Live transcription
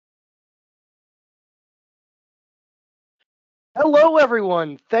Hello,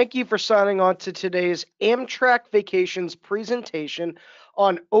 everyone. Thank you for signing on to today's Amtrak Vacations presentation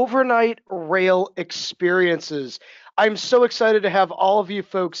on overnight rail experiences. I'm so excited to have all of you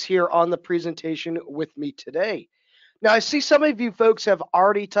folks here on the presentation with me today. Now, I see some of you folks have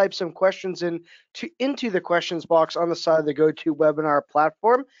already typed some questions into the questions box on the side of the GoToWebinar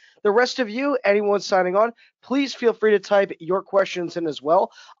platform. The rest of you, anyone signing on, please feel free to type your questions in as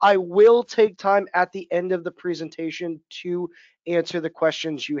well. I will take time at the end of the presentation to answer the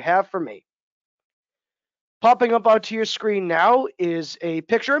questions you have for me. Popping up onto your screen now is a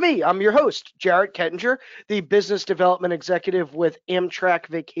picture of me. I'm your host, Jarrett Kettinger, the business development executive with Amtrak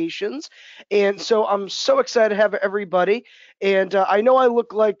Vacations. And so I'm so excited to have everybody. And I know I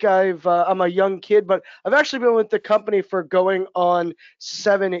look like I'm a young kid, but I've actually been with the company for going on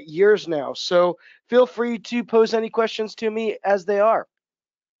 7 years now. So feel free to pose any questions to me as they are.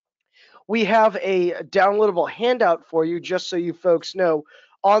 We have a downloadable handout for you, just so you folks know,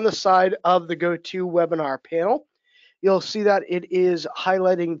 on the side of the GoToWebinar panel. You'll see that it is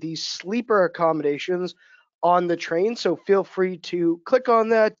highlighting the sleeper accommodations on the train. So feel free to click on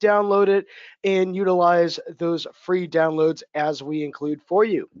that, download it, and utilize those free downloads as we include for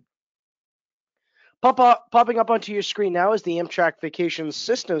you. Popping up onto your screen now is the Amtrak Vacation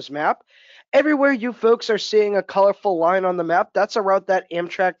Systems map. Everywhere you folks are seeing a colorful line on the map, that's a route that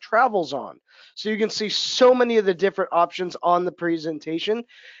Amtrak travels on. So you can see so many of the different options on the presentation.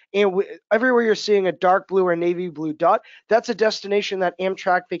 And everywhere you're seeing a dark blue or navy blue dot, that's a destination that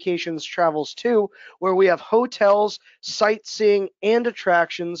Amtrak Vacations travels to, where we have hotels, sightseeing, and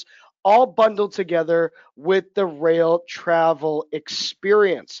attractions all bundled together with the rail travel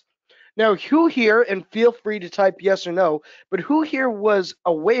experience. Now, who here, and feel free to type yes or no, but who here was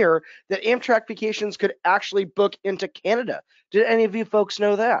aware that Amtrak Vacations could actually book into Canada? Did any of you folks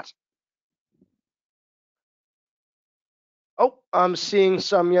know that? Oh, I'm seeing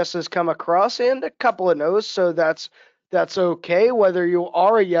some yeses come across and a couple of no's, so that's okay, whether you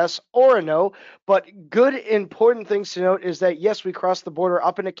are a yes or a no. But good, important things to note is that yes, we crossed the border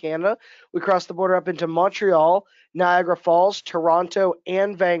up into Canada. We crossed the border up into Montreal, Niagara Falls, Toronto,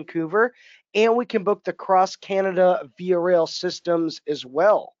 and Vancouver, and we can book the Cross Canada Via Rail systems as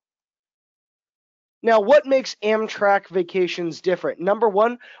well. Now, what makes Amtrak vacations different? Number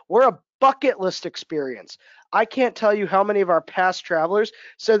one, we're a bucket list experience. I can't tell you how many of our past travelers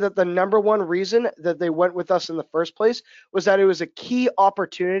said that the number one reason that they went with us in the first place was that it was a key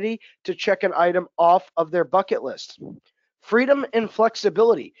opportunity to check an item off of their bucket list. Freedom and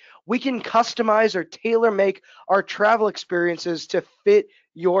flexibility. We can customize or tailor make our travel experiences to fit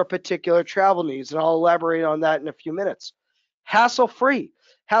your particular travel needs, and I'll elaborate on that in a few minutes. Hassle free.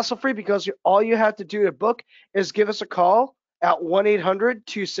 Hassle free because all you have to do to book is give us a call at 1 800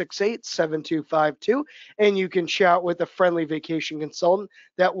 268 7252, and you can chat with a friendly vacation consultant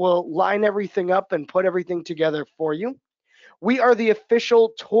that will line everything up and put everything together for you. We are the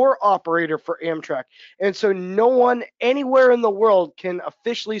official tour operator for Amtrak. And so no one anywhere in the world can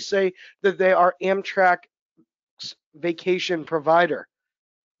officially say that they are Amtrak's vacation provider.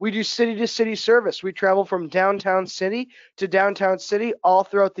 We do city to city service. We travel from downtown city to downtown city all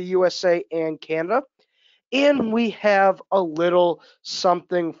throughout the USA and Canada. And we have a little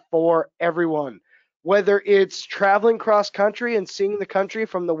something for everyone. Whether it's traveling cross country and seeing the country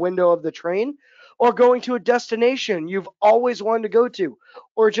from the window of the train, or going to a destination you've always wanted to go to,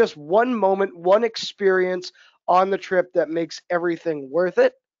 or just one moment, one experience on the trip that makes everything worth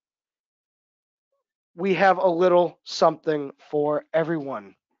it, we have a little something for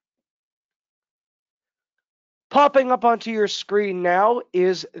everyone. Popping up onto your screen now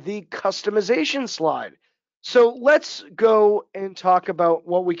is the customization slide. So let's go and talk about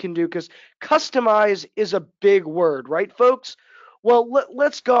what we can do because customize is a big word, right, folks? Well,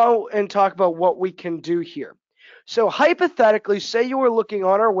 let's go and talk about what we can do here. So, hypothetically, say you were looking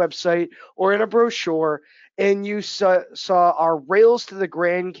on our website or in a brochure and you saw our Rails to the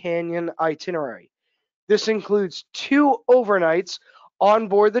Grand Canyon itinerary. This includes 2 overnights on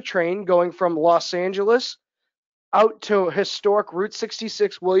board the train going from Los Angeles out to historic Route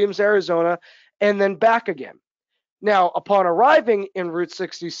 66, Williams, Arizona, and then back again. Now, upon arriving in Route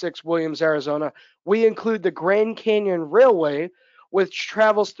 66, Williams, Arizona, we include the Grand Canyon Railway, which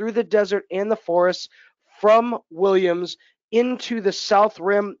travels through the desert and the forests from Williams into the south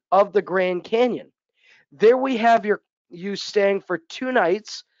rim of the Grand Canyon. There we have you staying for 2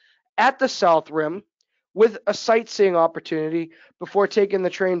 nights at the south rim with a sightseeing opportunity before taking the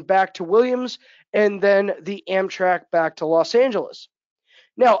train back to Williams and then the Amtrak back to Los Angeles.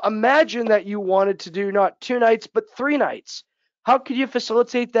 Now, imagine that you wanted to do not 2 nights, but 3 nights. How could you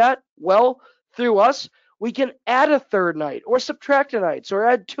facilitate that? Well, through us, We can add a third night or subtract a night or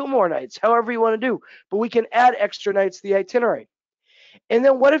add two more nights, however you want to do. But we can add extra nights to the itinerary. And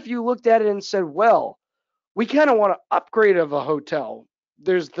then what if you looked at it and said, well, we kind of want to upgrade of a hotel.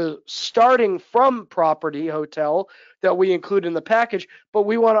 There's the starting from property hotel that we include in the package, but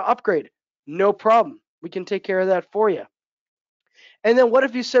we want to upgrade. No problem. We can take care of that for you. And then what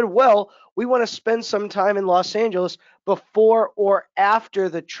if you said, well, we want to spend some time in Los Angeles before or after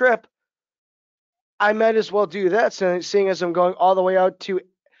the trip? I might as well do that, seeing as I'm going all the way out to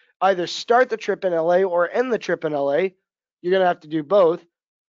either start the trip in LA or end the trip in LA. You're going to have to do both.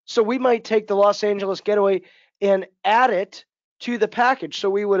 So we might take the Los Angeles getaway and add it to the package.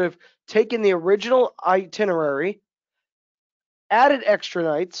 So we would have taken the original itinerary, added extra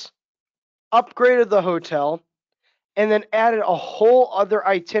nights, upgraded the hotel, and then added a whole other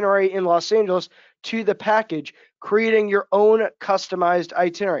itinerary in Los Angeles to the package, creating your own customized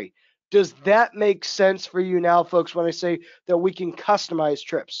itinerary. Does that make sense for you now, folks, when I say that we can customize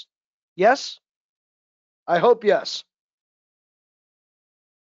trips? Yes? I hope yes.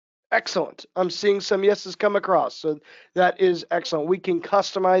 Excellent. I'm seeing some yeses come across. So that is excellent. We can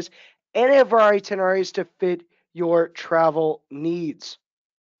customize any of our itineraries to fit your travel needs.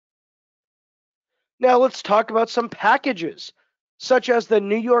 Now let's talk about some packages, such as the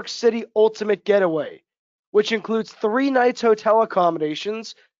New York City Ultimate Getaway, which includes 3 nights hotel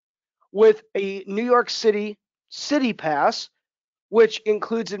accommodations with a New York City City Pass, which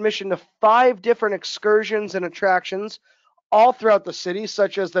includes admission to 5 different excursions and attractions all throughout the city,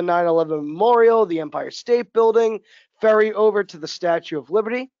 such as the 9/11 Memorial, the Empire State Building, ferry over to the Statue of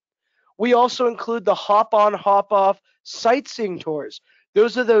Liberty. We also include the hop on, hop off sightseeing tours.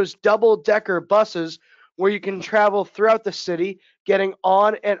 Those are those double-decker buses where you can travel throughout the city, getting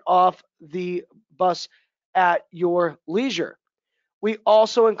on and off the bus at your leisure. We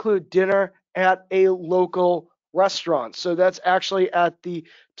also include dinner at a local restaurant. So that's actually at the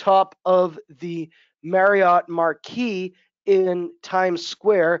top of the Marriott Marquis in Times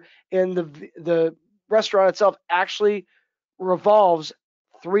Square, and the restaurant itself actually revolves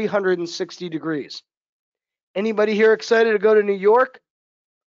 360 degrees. Anybody here excited to go to New York?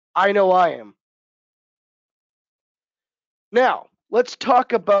 I know I am. Now, let's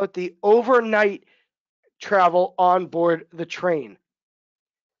talk about the overnight travel on board the train.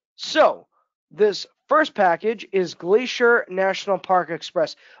 So, this first package is Glacier National Park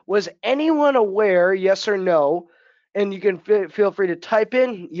Express. Was anyone aware, yes or no? And you can feel free to type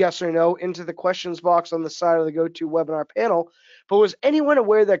in yes or no into the questions box on the side of the GoToWebinar panel. But was anyone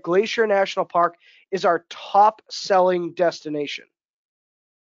aware that Glacier National Park is our top selling destination?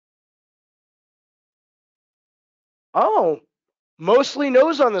 Oh, mostly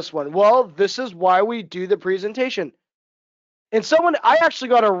no's on this one. Well, this is why we do the presentation. And I actually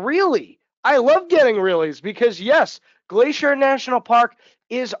got a really. I love getting realies because, yes, Glacier National Park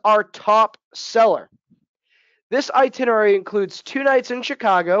is our top seller. This itinerary includes 2 nights in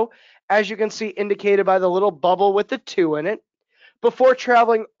Chicago, as you can see indicated by the little bubble with the 2 in it, before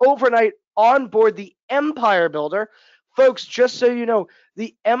traveling overnight on board the Empire Builder. Folks, just so you know,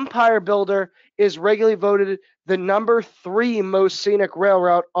 the Empire Builder is regularly voted the #3 most scenic rail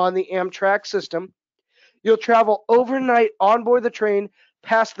route on the Amtrak system. You'll travel overnight on board the train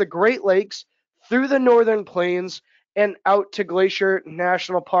past the Great Lakes, through the Northern Plains, and out to Glacier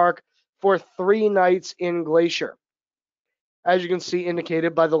National Park for 3 nights in Glacier, as you can see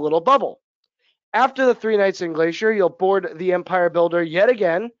indicated by the little bubble. After the 3 nights in Glacier, you'll board the Empire Builder yet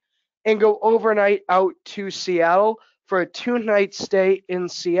again and go overnight out to Seattle for a 2-night stay in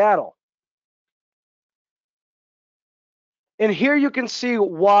Seattle. And here you can see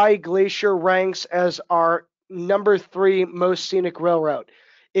why Glacier ranks as our #3 most scenic rail route.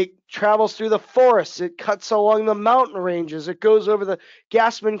 It travels through the forests, it cuts along the mountain ranges, it goes over the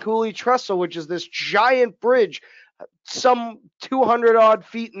Gaspin Coulee Trestle, which is this giant bridge, some 200 odd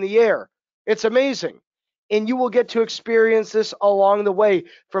feet in the air. It's amazing. And you will get to experience this along the way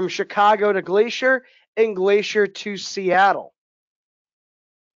from Chicago to Glacier and Glacier to Seattle.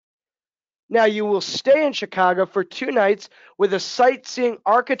 Now, you will stay in Chicago for 2 nights with a sightseeing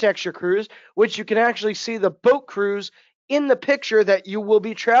architecture cruise, which you can actually see the boat cruise in the picture that you will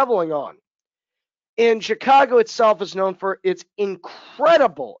be traveling on. And Chicago itself is known for its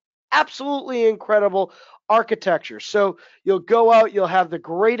incredible, absolutely incredible architecture. So you'll go out, you'll have the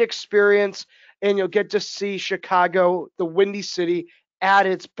great experience, and you'll get to see Chicago, the Windy City, at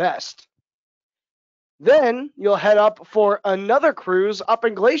its best. Then you'll head up for another cruise up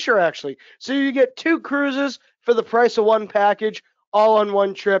in Glacier, actually. So you get 2 cruises for the price of 1 package, all on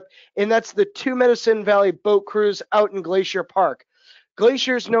 1 trip. And that's the 2 Medicine Valley boat cruise out in Glacier Park.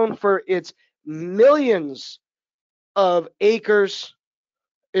 Glacier is known for its millions of acres.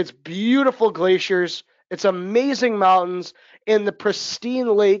 It's beautiful glaciers. It's amazing mountains and the pristine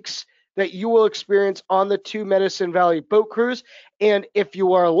lakes that you will experience on the Two Medicine Valley boat cruise. And if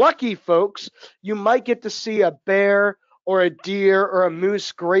you are lucky, folks, you might get to see a bear or a deer or a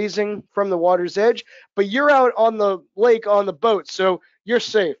moose grazing from the water's edge, but you're out on the lake on the boat, so you're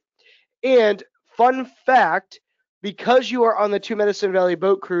safe. And fun fact, because you are on the Two Medicine Valley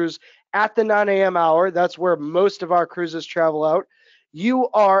boat cruise at the 9 a.m. hour, that's where most of our cruises travel out, you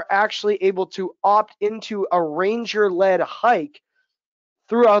are actually able to opt into a ranger-led hike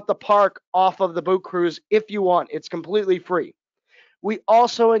throughout the park off of the boat cruise if you want. It's completely free. We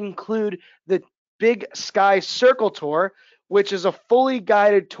also include the Big Sky Circle Tour, which is a fully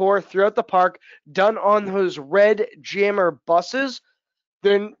guided tour throughout the park done on those red jammer buses.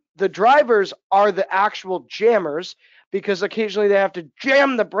 Then the drivers are the actual jammers because occasionally they have to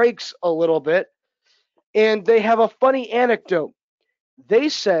jam the brakes a little bit. And they have a funny anecdote. They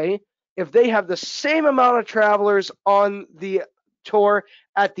say if they have the same amount of travelers on the tour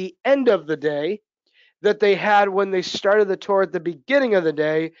at the end of the day that they had when they started the tour at the beginning of the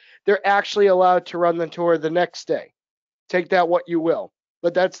day, they're actually allowed to run the tour the next day. Take that what you will.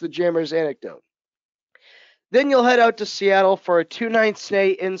 But that's the Jammers anecdote. Then you'll head out to Seattle for a 2-night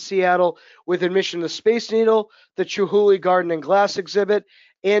stay in Seattle with admission to Space Needle, the Chihuly Garden and Glass exhibit,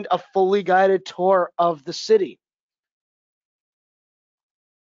 and a fully guided tour of the city.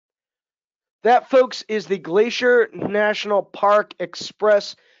 That, folks, is the Glacier National Park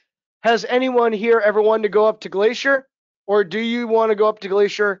Express. Has anyone here ever wanted to go up to Glacier? Or do you want to go up to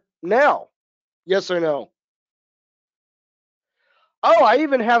Glacier now? Yes or no? Oh, I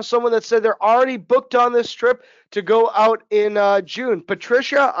even have someone that said they're already booked on this trip to go out in June.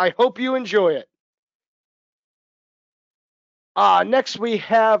 Patricia, I hope you enjoy it. Next, we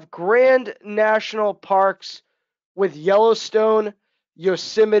have Grand National Parks with Yellowstone,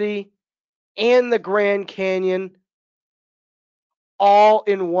 Yosemite, and the Grand Canyon all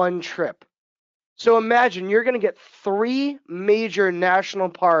in one trip. So imagine you're going to get 3 major national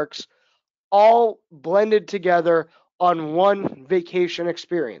parks all blended together on one vacation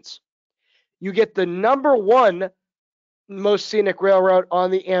experience. You get the number 1 most scenic railroad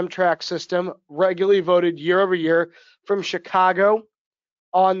on the Amtrak system, regularly voted year over year from Chicago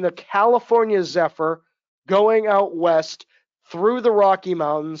on the California Zephyr, going out west through the Rocky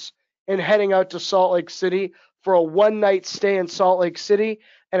Mountains and heading out to Salt Lake City for a 1-night stay in Salt Lake City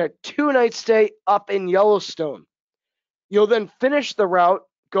and a 2-night stay up in Yellowstone. You'll then finish the route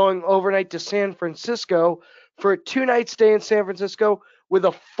going overnight to San Francisco for a 2-night stay in San Francisco with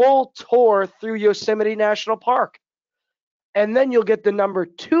a full tour through Yosemite National Park. And then you'll get the number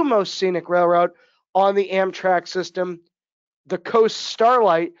 2 most scenic railroad on the Amtrak system, the Coast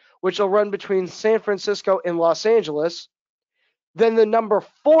Starlight, which will run between San Francisco and Los Angeles. Then the number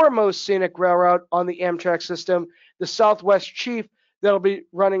 4 most scenic railroad on the Amtrak system, the Southwest Chief, that'll be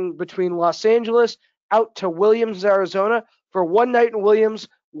running between Los Angeles out to Williams, Arizona for 1 night in Williams,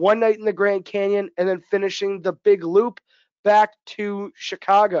 1 night in the Grand Canyon, and then finishing the big loop back to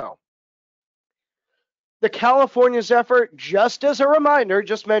Chicago. The California Zephyr, just as a reminder,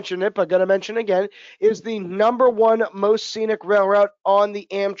 just mentioned it, but going to mention again, is the number 1 most scenic railroad on the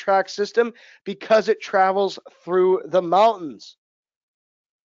Amtrak system because it travels through the mountains.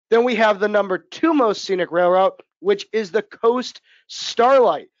 Then we have the number 2 most scenic railroad, which is the Coast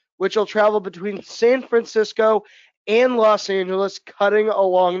Starlight, which will travel between San Francisco and Los Angeles, cutting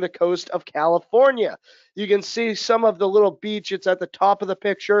along the coast of California. You can see some of the little beach. It's at the top of the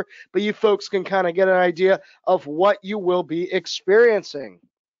picture, but you folks can kind of get an idea of what you will be experiencing.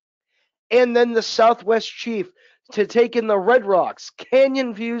 And then the Southwest Chief to take in the Red Rocks,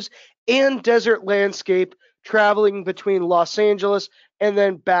 canyon views, and desert landscape, traveling between Los Angeles and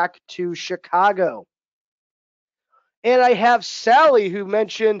then back to Chicago. And I have Sally, who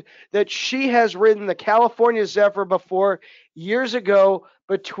mentioned that she has ridden the California Zephyr before years ago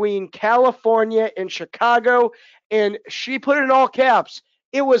between California and Chicago, and she put it in all caps.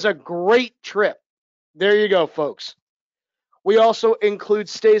 It was a great trip. There you go, folks. We also include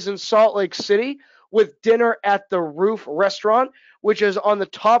stays in Salt Lake City with dinner at the Roof Restaurant, which is on the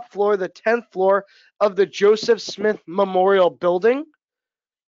top floor, the 10th floor of the Joseph Smith Memorial Building.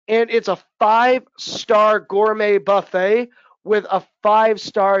 And it's a 5-star gourmet buffet with a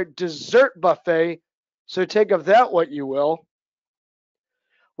 5-star dessert buffet. So take of that what you will.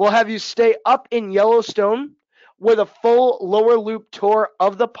 We'll have you stay up in Yellowstone with a full lower loop tour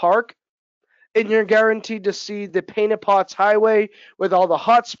of the park. And you're guaranteed to see the Painted Pots Highway with all the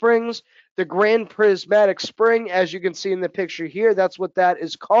hot springs, the Grand Prismatic Spring, as you can see in the picture here. That's what that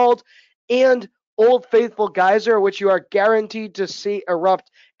is called. and Old Faithful Geyser, which you are guaranteed to see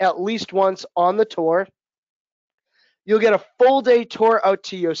erupt at least once on the tour. You'll get a full day tour out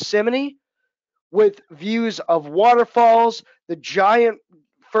to Yosemite with views of waterfalls, the giant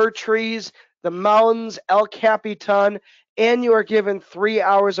fir trees, the mountains, El Capitan, and you are given 3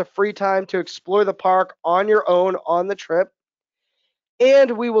 hours of free time to explore the park on your own on the trip.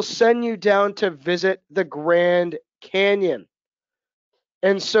 And we will send you down to visit the Grand Canyon.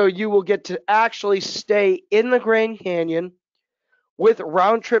 And so you will get to actually stay in the Grand Canyon with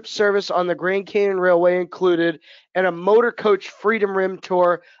round trip service on the Grand Canyon Railway included and a motor coach Freedom Rim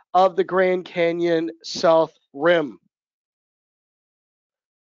tour of the Grand Canyon South Rim.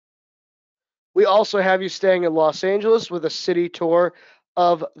 We also have you staying in Los Angeles with a city tour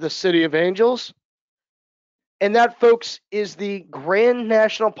of the City of Angels. And that, folks, is the Grand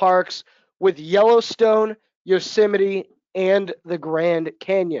National Parks with Yellowstone, Yosemite, and the Grand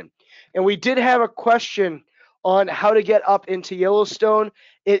Canyon. And we did have a question on how to get up into Yellowstone.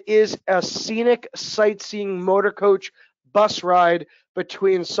 It is a scenic sightseeing motor coach bus ride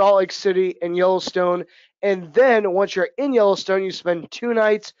between Salt Lake City and Yellowstone. And then once you're in Yellowstone, you spend 2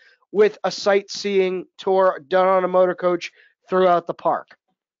 nights with a sightseeing tour done on a motor coach throughout the park.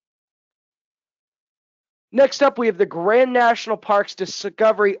 Next up, we have the Grand National Parks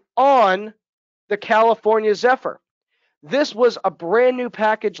Discovery on the California Zephyr. This was a brand new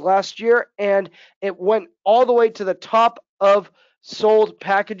package last year, and it went all the way to the top of sold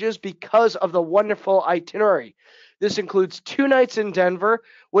packages because of the wonderful itinerary. This includes 2 nights in Denver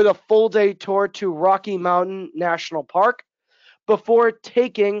with a full day tour to Rocky Mountain National Park before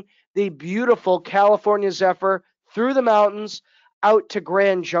taking the beautiful California Zephyr through the mountains out to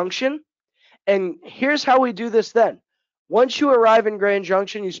Grand Junction. And here's how we do this then. Once you arrive in Grand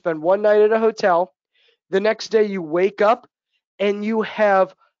Junction, you spend 1 night at a hotel. The next day you wake up and you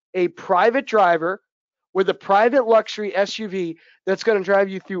have a private driver with a private luxury SUV that's going to drive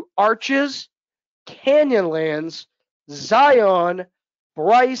you through Arches, Canyonlands, Zion,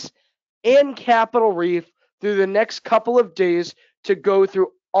 Bryce, and Capitol Reef through the next couple of days to go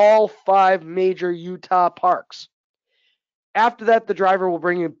through all 5 major Utah parks. After that, the driver will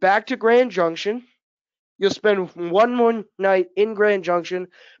bring you back to Grand Junction. You'll spend 1 more night in Grand Junction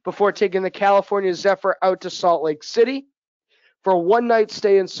before taking the California Zephyr out to Salt Lake City for a 1 night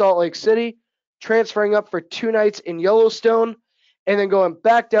stay in Salt Lake City, transferring up for 2 nights in Yellowstone, and then going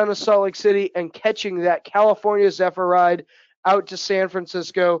back down to Salt Lake City and catching that California Zephyr ride out to San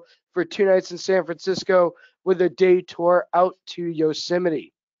Francisco for 2 nights in San Francisco with a day tour out to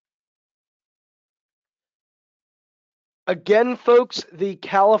Yosemite. Again, folks, the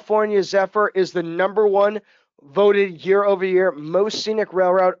California Zephyr is the #1 voted year over year most scenic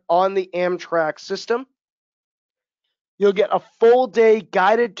railroad on the Amtrak system. You'll get a full day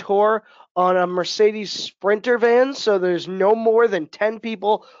guided tour on a Mercedes Sprinter van, so there's no more than 10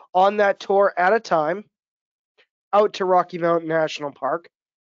 people on that tour at a time, out to Rocky Mountain National Park.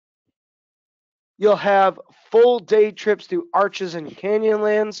 You'll have full day trips through Arches and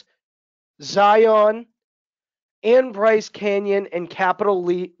Canyonlands, Zion, and Bryce Canyon and Capitol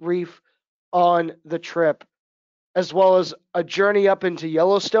Reef on the trip, as well as a journey up into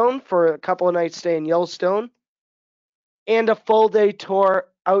Yellowstone for a couple of nights stay in Yellowstone, and a full day tour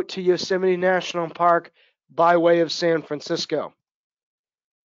out to Yosemite National Park by way of San Francisco.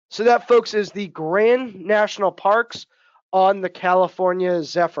 So that, folks, is the Grand National Parks on the California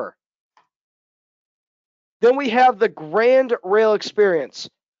Zephyr. Then we have the Grand Rail Experience.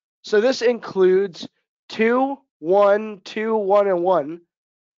 So this includes 2, 1, 2, 1, and 1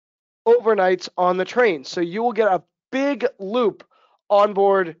 overnights on the train. So you will get a big loop on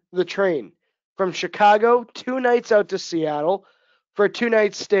board the train from Chicago, 2 nights out to Seattle for a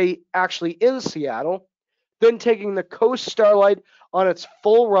 2-night stay actually in Seattle, then taking the Coast Starlight on its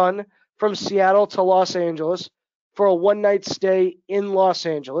full run from Seattle to Los Angeles for a 1-night stay in Los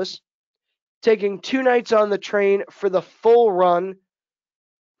Angeles, taking 2 nights on the train for the full run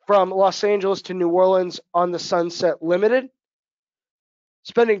from Los Angeles to New Orleans on the Sunset Limited,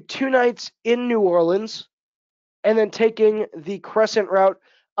 spending 2 nights in New Orleans, and then taking the Crescent route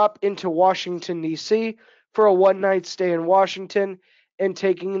up into Washington, D.C. for a 1-night stay in Washington, and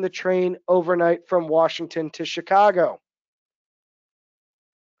taking the train overnight from Washington to Chicago.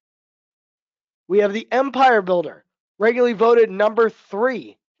 We have the Empire Builder, regularly voted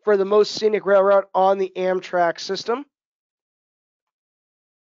 #3 for the most scenic railroad on the Amtrak system.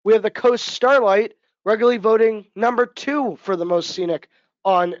 We have the Coast Starlight, regularly voting #2 for the most scenic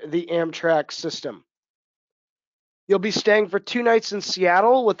on the Amtrak system. You'll be staying for 2 nights in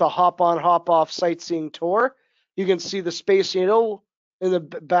Seattle with a hop-on, hop-off sightseeing tour. You can see the Space Needle in the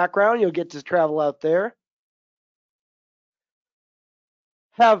background. You'll get to travel out there.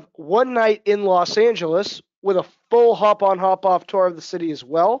 Have one night in Los Angeles with a full hop on, hop off tour of the city as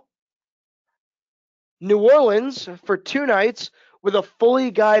well. New Orleans for 2 nights with a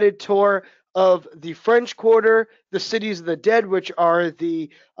fully guided tour of the French Quarter, the cities of the dead, which are the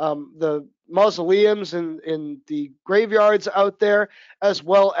mausoleums and the graveyards out there, as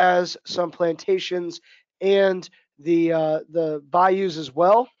well as some plantations and the bayous as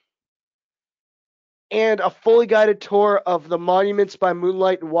well, and a fully guided tour of the Monuments by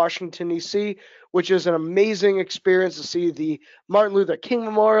Moonlight in Washington, D.C., which is an amazing experience to see the Martin Luther King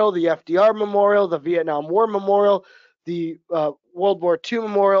Memorial, the FDR Memorial, the Vietnam War Memorial, the World War II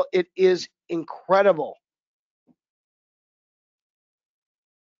Memorial. It is incredible.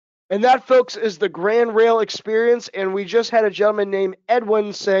 And that, folks, is the Grand Rail experience. And we just had a gentleman named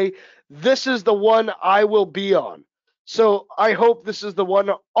Edwin say, "This is the one I will be on." So I hope this is the one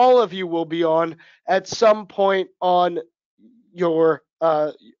all of you will be on at some point on your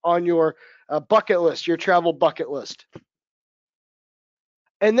bucket list, your travel bucket list.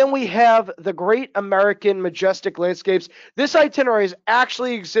 And then we have the Great American Majestic Landscapes. This itinerary has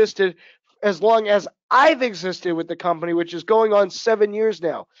actually existed as long as I've existed with the company, which is going on 7 years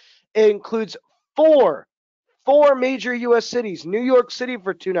now. It includes four major U.S. cities: New York City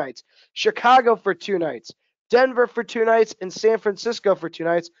for 2 nights, Chicago for 2 nights, Denver for 2 nights, and San Francisco for 2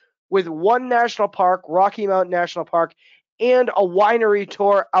 nights, with one national park, Rocky Mountain National Park, and a winery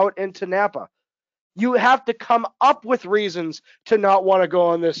tour out into Napa. You have to come up with reasons to not want to go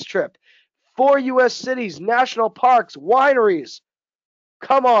on this trip. 4 U.S. cities, national parks, wineries.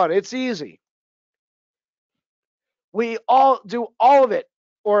 Come on, it's easy. We all do all of it,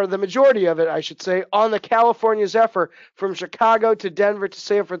 or the majority of it, I should say, on the California Zephyr from Chicago to Denver to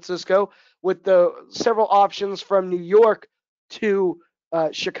San Francisco, with the several options from New York to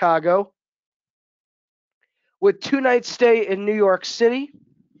Chicago, with 2 nights stay in New York City,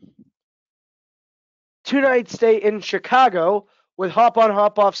 2 night stay in Chicago with hop on,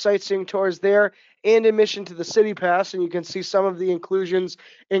 hop off sightseeing tours there and admission to the City Pass. And you can see some of the inclusions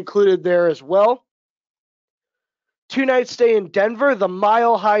included there as well. 2 night stay in Denver, the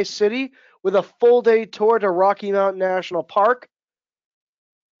Mile High City, with a full day tour to Rocky Mountain National Park.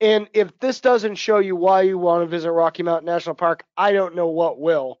 And if this doesn't show you why you want to visit Rocky Mountain National Park, I don't know what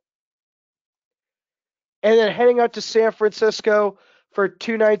will. And then heading out to San Francisco for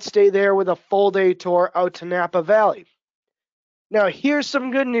 2 night stay there with a full day tour out to Napa Valley. Now, here's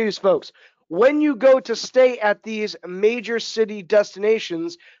some good news, folks. When you go to stay at these major city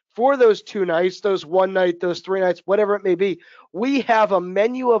destinations for those 2 nights, those 1 night, those 3 nights, whatever it may be, we have a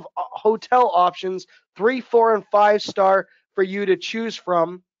menu of hotel options, 3, 4, and 5-star for you to choose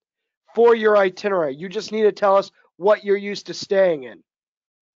from for your itinerary. You just need to tell us what you're used to staying in.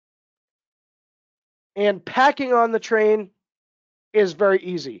 And packing on the train is very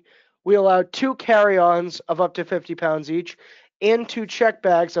easy. We allow 2 carry-ons of up to 50 pounds each and 2 check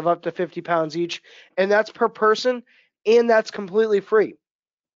bags of up to 50 pounds each, and that's per person, and that's completely free.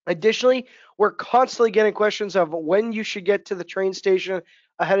 Additionally, we're constantly getting questions of when you should get to the train station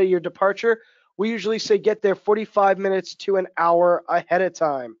ahead of your departure. We usually say get there 45 minutes to an hour ahead of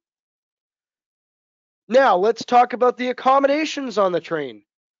time. Now, let's talk about the accommodations on the train.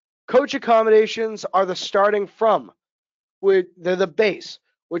 Coach accommodations are the starting from. They're the base,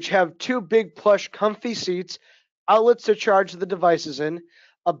 which have 2 big plush comfy seats, outlets to charge the devices in,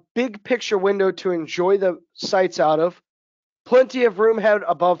 a big picture window to enjoy the sights out of, plenty of room head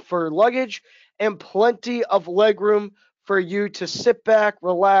above for luggage, and plenty of leg room for you to sit back,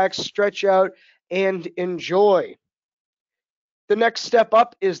 relax, stretch out, and enjoy. The next step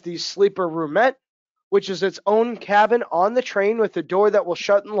up is the sleeper roomette, which is its own cabin on the train with a door that will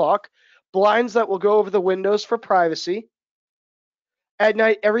shut and lock, blinds that will go over the windows for privacy. At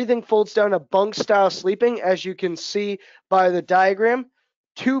night, everything folds down to bunk-style sleeping, as you can see by the diagram.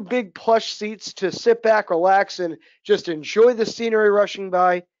 2 big plush seats to sit back, relax, and just enjoy the scenery rushing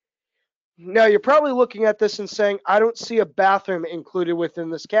by. Now, you're probably looking at this and saying, I don't see a bathroom included within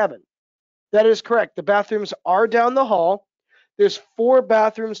this cabin. That is correct. The bathrooms are down the hall. There's 4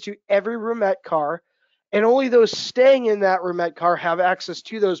 bathrooms to every roomette car, and only those staying in that roomette car have access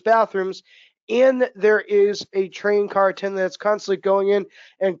to those bathrooms. And there is a train car attendant that's constantly going in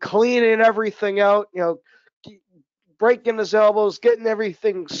and cleaning everything out, breaking his elbows, getting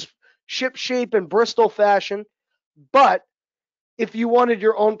everything ship shape and Bristol fashion. But if you wanted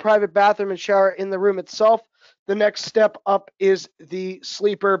your own private bathroom and shower in the room itself, the next step up is the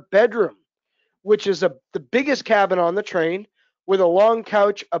sleeper bedroom, which is the biggest cabin on the train with a long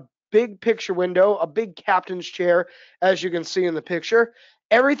couch, a big picture window, a big captain's chair, as you can see in the picture.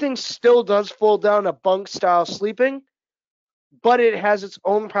 Everything still does fold down to bunk style sleeping, but it has its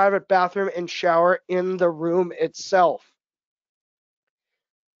own private bathroom and shower in the room itself.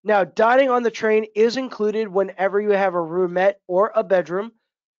 Now, dining on the train is included whenever you have a roomette or a bedroom.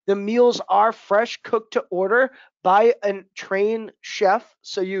 The meals are fresh cooked to order by a train chef.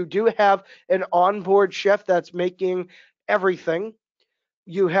 So you do have an onboard chef that's making everything.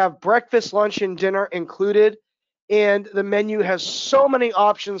 You have breakfast, lunch, and dinner included. And the menu has so many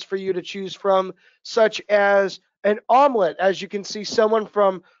options for you to choose from, such as an omelet. As you can see, someone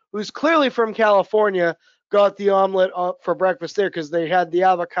from who's clearly from California got the omelet for breakfast there because they had the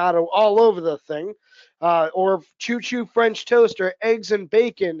avocado all over the thing. Or choo choo French toast, or eggs and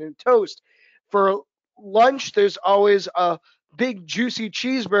bacon and toast. For lunch, there's always a big juicy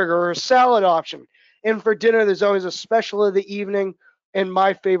cheeseburger or a salad option. And for dinner, there's always a special of the evening, and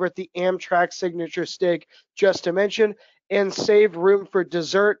my favorite, the Amtrak signature steak, just to mention, and save room for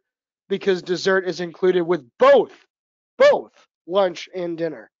dessert because dessert is included with both lunch and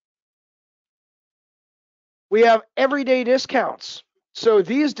dinner. We have everyday discounts. So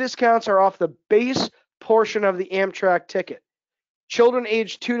these discounts are off the base portion of the Amtrak ticket. Children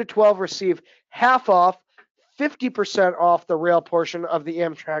aged 2 to 12 receive half off, 50% off the rail portion of the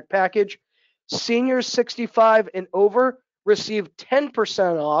Amtrak package. Seniors 65 and over receive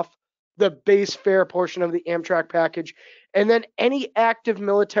 10% off the base fare portion of the Amtrak package. And then any active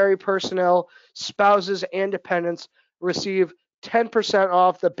military personnel, spouses, and dependents receive 10%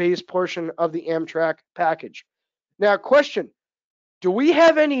 off the base portion of the Amtrak package. Now, question: do we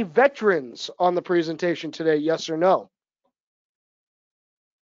have any veterans on the presentation today? Yes or no?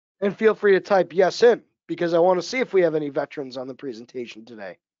 And feel free to type yes in because I want to see if we have any veterans on the presentation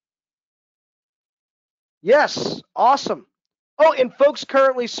today. Yes, awesome. Oh, and folks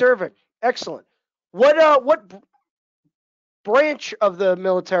currently serving. Excellent. What branch of the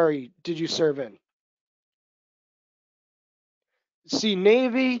military did you serve in? See,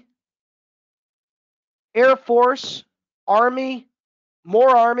 Navy, Air Force, Army,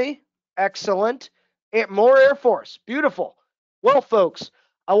 more Army. Excellent. And more Air Force. Beautiful. Well, folks,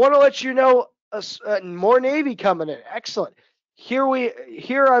 I want to let you know more Navy coming in. Excellent. Here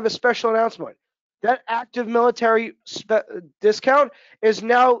I have a special announcement. That active military discount is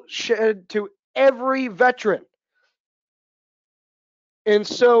now shared to every veteran, and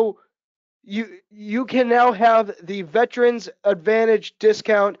so you can now have the Veterans Advantage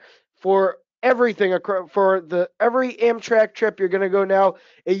discount for everything for the every Amtrak trip you're going to go now.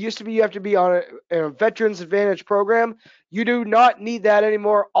 It used to be you have to be on a Veterans Advantage program. You do not need that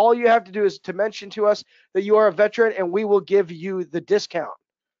anymore. All you have to do is to mention to us that you are a veteran, and we will give you the discount.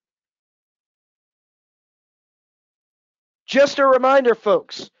 Just a reminder,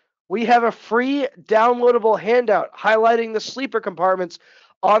 folks, we have a free downloadable handout highlighting the sleeper compartments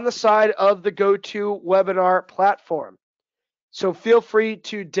on the side of the GoToWebinar platform. So feel free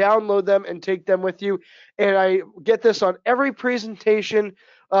to download them and take them with you. And I get this on every presentation.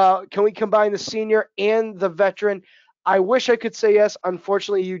 Can we combine the senior and the veteran? I wish I could say yes.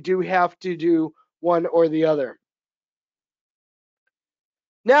 Unfortunately, you do have to do one or the other.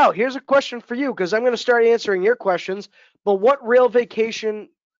 Now, here's a question for you because I'm going to start answering your questions. But what rail vacation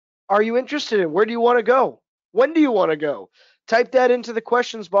are you interested in? Where do you want to go? When do you want to go? Type that into the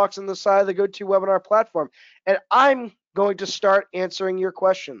questions box on the side of the GoToWebinar platform, and I'm going to start answering your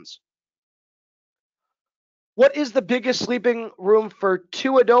questions. What is the biggest sleeping room for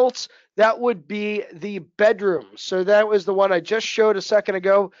 2 adults? That would be the bedroom. So that was the one I just showed a second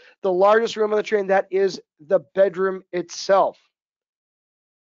ago. The largest room on the train, that is the bedroom itself.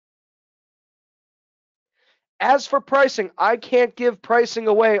 As for pricing, I can't give pricing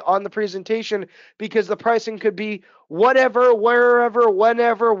away on the presentation because the pricing could be whatever, wherever,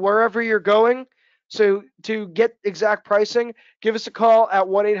 whenever, wherever you're going. So to get exact pricing, give us a call at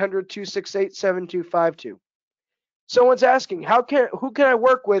 1-800-268-7252. Someone's asking, who can I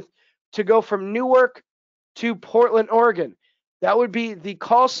work with to go from Newark to Portland, Oregon? That would be the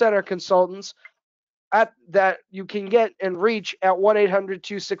call center consultants that you can get and reach at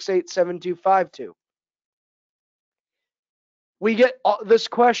 1-800-268-7252. We get this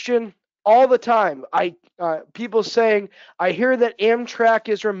question all the time. People saying, I hear that Amtrak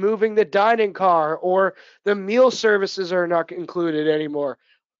is removing the dining car or the meal services are not included anymore.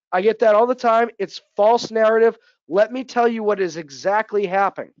 I get that all the time. It's false narrative. Let me tell you what is exactly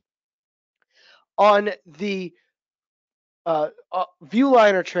happening. On the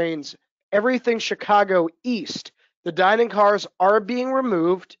Viewliner trains, everything Chicago East, the dining cars are being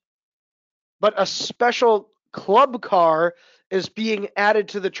removed, but a special club car is being added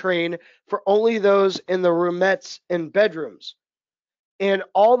to the train for only those in the roomettes and bedrooms. And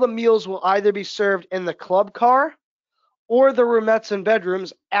all the meals will either be served in the club car or the roomettes and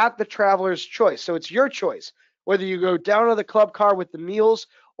bedrooms at the traveler's choice. So it's your choice whether you go down to the club car with the meals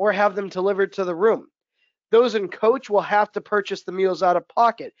or have them delivered to the room. Those in coach will have to purchase the meals out of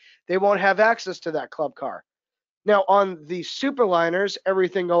pocket. They won't have access to that club car. Now, on the superliners,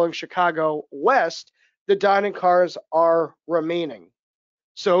 everything going Chicago West, the dining cars are remaining.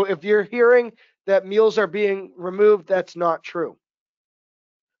 So if you're hearing that meals are being removed, that's not true.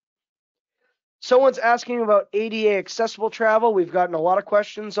 Someone's asking about ADA accessible travel. We've gotten a lot of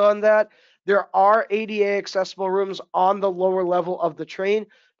questions on that. There are ADA accessible rooms on the lower level of the train.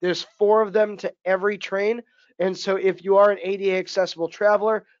 There's 4 of them to every train. And so if you are an ADA accessible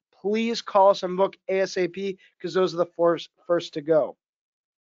traveler, please call us and book ASAP because those are the first to go.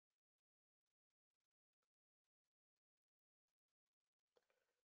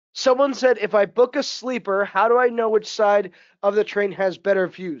 Someone said, if I book a sleeper, how do I know which side of the train has better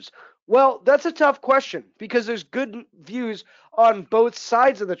views? Well, that's a tough question because there's good views on both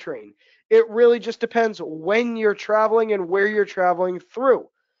sides of the train. It really just depends when you're traveling and where you're traveling through.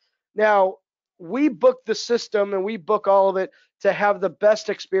 Now, we book the system and we book all of it to have the best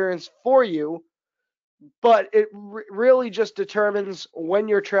experience for you, but it really just determines when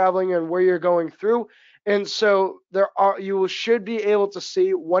you're traveling and where you're going through. And so you should be able to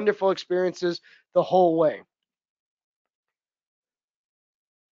see wonderful experiences the whole way.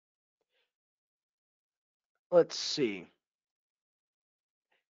 Let's see.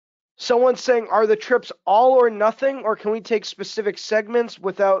 Someone's saying, are the trips all or nothing, or can we take specific segments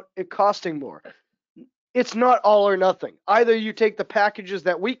without it costing more? It's not all or nothing. Either you take the packages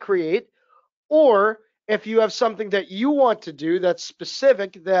that we create, or if you have something that you want to do that's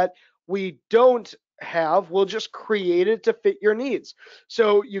specific that we don't have, we'll just create it to fit your needs.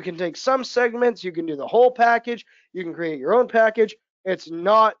 So you can take some segments, you can do the whole package, you can create your own package. It's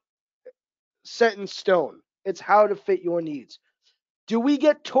not set in stone. It's how to fit your needs. Do we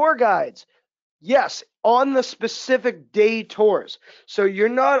get tour guides? Yes, on the specific day tours. So you're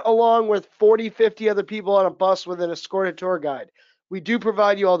not along with 40, 50 other people on a bus with an escorted tour guide. We do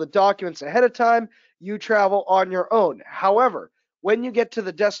provide you all the documents ahead of time. You travel on your own. However, when you get to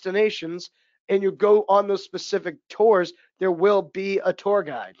the destinations and you go on those specific tours, there will be a tour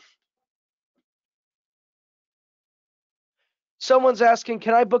guide. Someone's asking,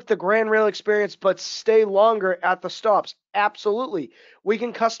 can I book the Grand Rail experience but stay longer at the stops? Absolutely. We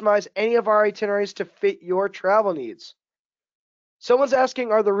can customize any of our itineraries to fit your travel needs. Someone's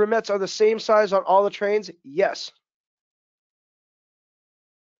asking, are the roomettes the same size on all the trains? Yes.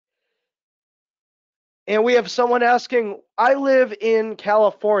 And we have someone asking, I live in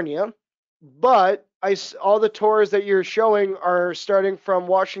California, but all the tours that you're showing are starting from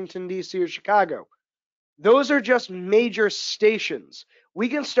Washington, D.C. or Chicago. Those are just major stations. We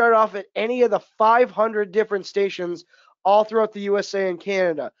can start off at any of the 500 different stations all throughout the USA and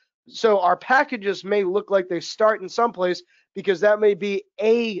Canada. So our packages may look like they start in some place because that may be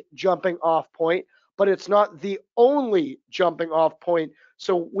a jumping off point, but it's not the only jumping off point.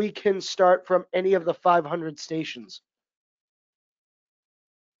 So we can start from any of the 500 stations.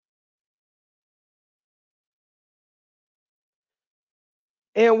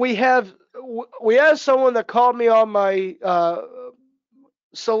 And we have someone that called me on my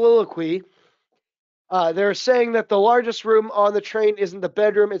soliloquy. They're saying that the largest room on the train isn't the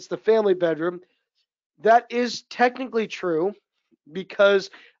bedroom, it's the family bedroom. That is technically true because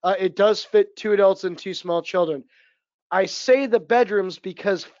it does fit 2 adults and 2 small children. I say the bedrooms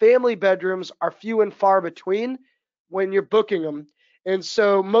because family bedrooms are few and far between when you're booking them. And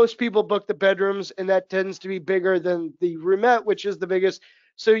so most people book the bedrooms, and that tends to be bigger than the roomette, which is the biggest.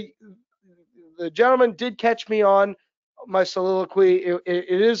 So the gentleman did catch me on my soliloquy.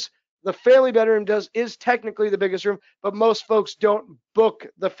 It is the family bedroom is technically the biggest room, but most folks don't book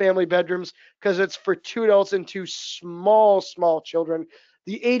the family bedrooms because it's for 2 adults and 2 small children.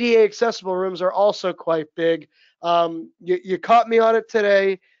 The ADA accessible rooms are also quite big. You caught me on it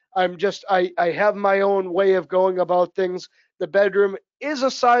today. I have my own way of going about things. The bedroom is a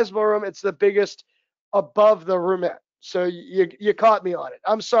sizable room. It's the biggest above the roomette. So you caught me on it.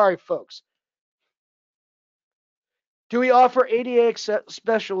 I'm sorry, folks. Do we offer ADA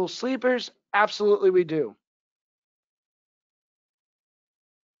special sleepers? Absolutely, we do.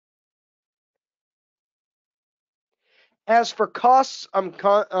 As for costs, I'm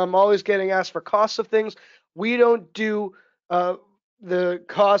always getting asked for costs of things. We don't do the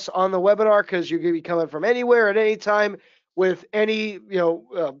costs on the webinar because you can be coming from anywhere at any time with any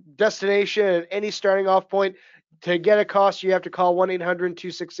destination and any starting off point. To get a cost, you have to call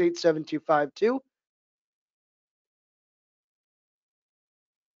 1-800-268-7252.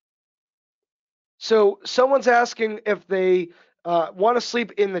 So someone's asking if they want to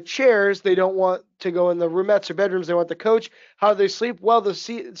sleep in the chairs. They don't want to go in the roomettes or bedrooms. They want the coach. How do they sleep? Well, the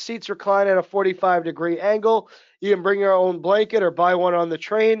seats recline at a 45-degree angle. You can bring your own blanket or buy one on the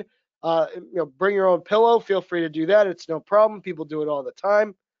train. Bring your own pillow. Feel free to do that. It's no problem. People do it all the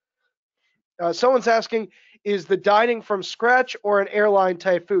time. Someone's asking, is the dining from scratch or an airline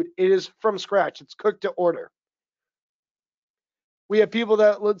type food? It is from scratch. It's cooked to order. We have people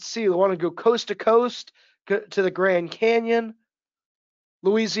that, let's see, want to go coast to coast to the Grand Canyon,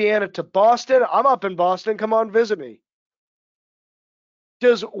 Louisiana to Boston. I'm up in Boston. Come on, visit me.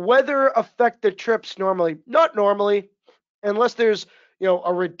 Does weather affect the trips normally? Not normally, unless there's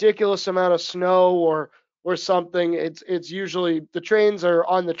a ridiculous amount of snow or something. It's usually the trains are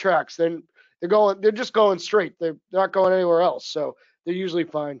on the tracks. They're just going straight. They're not going anywhere else, so they're usually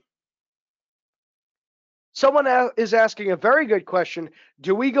fine. Someone is asking a very good question.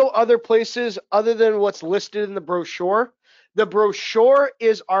 Do we go other places other than what's listed in the brochure? The brochure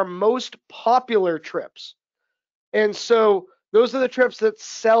is our most popular trips. And so those are the trips that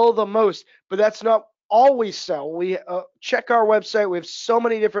sell the most, but that's not always sell. We check our website. We have so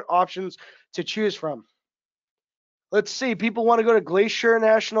many different options to choose from. Let's see. People want to go to Glacier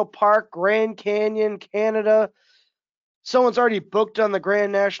National Park, Grand Canyon, Canada. Someone's already booked on the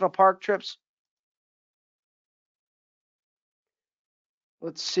Grand National Park trips.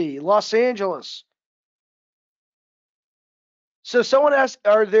 Let's see. Los Angeles. So someone asked,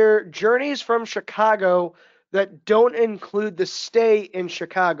 are there journeys from Chicago that don't include the stay in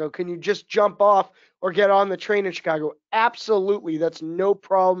Chicago? Can you just jump off or get on the train in Chicago? Absolutely. That's no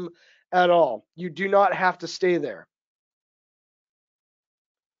problem at all. You do not have to stay there.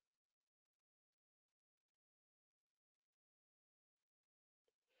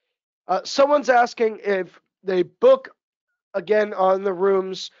 Someone's asking if they book again on the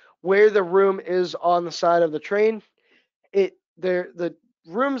rooms where the room is on the side of the train. The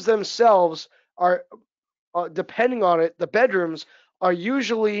rooms themselves are depending on it, the bedrooms are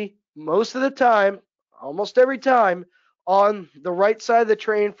usually most of the time, almost every time, on the right side of the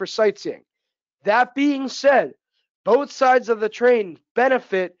train for sightseeing. That being said, both sides of the train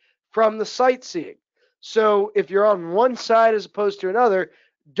benefit from the sightseeing. So if you're on one side as opposed to another,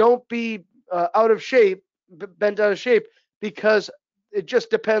 don't be out of shape, bent out of shape, because it just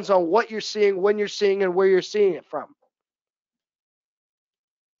depends on what you're seeing, when you're seeing, and where you're seeing it from.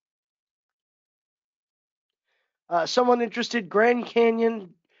 Someone interested, Grand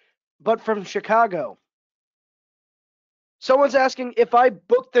Canyon, but from Chicago. Someone's asking if I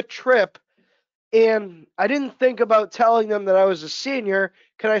booked the trip and I didn't think about telling them that I was a senior,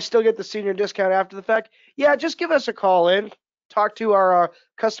 can I still get the senior discount after the fact? Yeah, just give us a call in. Talk to our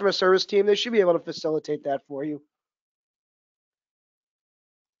customer service team. They should be able to facilitate that for you.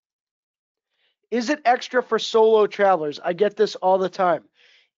 Is it extra for solo travelers? I get this all the time.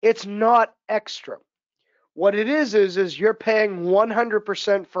 It's not extra. What it is you're paying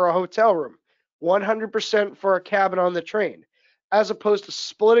 100% for a hotel room, 100% for a cabin on the train, as opposed to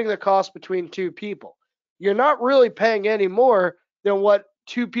splitting the cost between two people. You're not really paying any more than what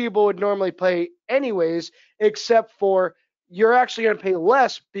two people would normally pay anyways, except for you're actually going to pay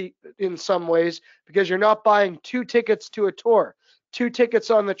less in some ways because you're not buying two tickets to a tour, two tickets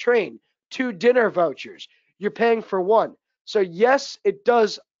on the train, two dinner vouchers. You're paying for one. So yes, it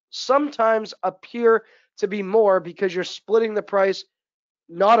does sometimes appear to be more because you're splitting the price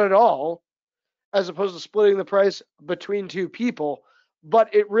not at all, as opposed to splitting the price between two people,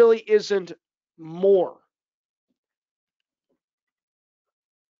 but it really isn't more.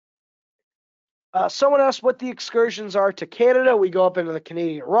 Someone asked what the excursions are to Canada. We go up into the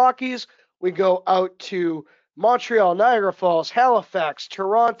Canadian Rockies. We go out to Montreal, Niagara Falls, Halifax,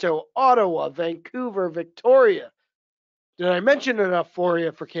 Toronto, Ottawa, Vancouver, Victoria. Did I mention enough for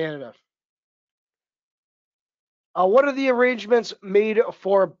you for Canada? What are the arrangements made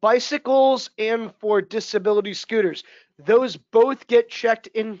for bicycles and for disability scooters? Those both get checked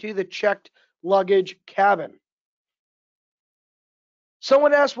into the checked luggage cabin.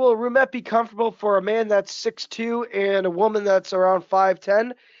 Someone asked, will a roomette be comfortable for a man that's 6'2" and a woman that's around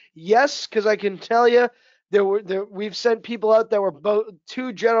 5'10"? Yes, because I can tell you, we've sent people out that were both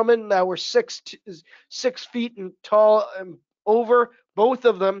two gentlemen that were 6 feet and tall and over. Both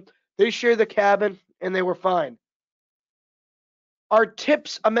of them, they share the cabin and they were fine. Our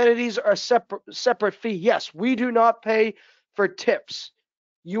tips amenities are separate fee. Yes, we do not pay for tips.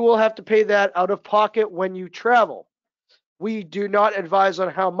 You will have to pay that out of pocket when you travel. We do not advise on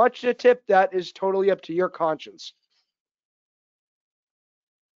how much to tip. That is totally up to your conscience.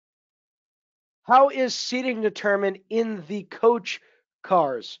 How is seating determined in the coach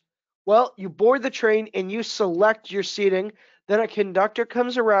cars? Well, you board the train and you select your seating. Then a conductor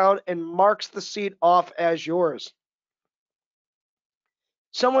comes around and marks the seat off as yours.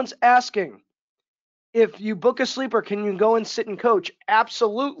 Someone's asking, if you book a sleeper, can you go and sit in coach?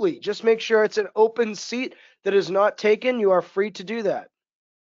 Absolutely. Just make sure it's an open seat that is not taken. You are free to do that.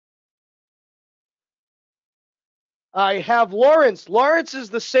 I have Lawrence. Lawrence is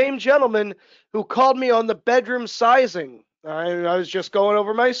the same gentleman who called me on the bedroom sizing. I was just going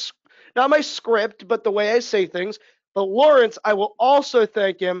over not my script, but the way I say things. But Lawrence, I will also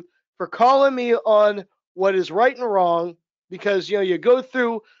thank him for calling me on what is right and wrong, because you go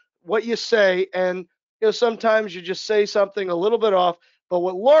through what you say, and sometimes you just say something a little bit off. But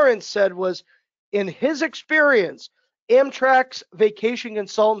what Lawrence said was, in his experience, Amtrak's vacation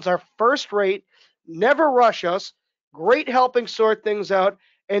consultants are first rate, never rush us, great helping sort things out,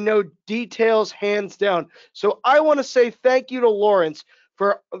 and know details hands down. So I want to say thank you to Lawrence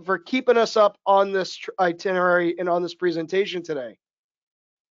for keeping us up on this itinerary and on this presentation today.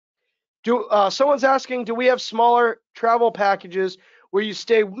 Someone's asking, do we have smaller travel packages where you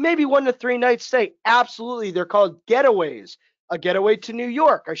stay maybe 1 to 3 nights stay? Absolutely. They're called getaways. A getaway to New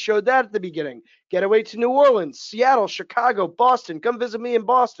York. I showed that at the beginning. Getaway to New Orleans, Seattle, Chicago, Boston. Come visit me in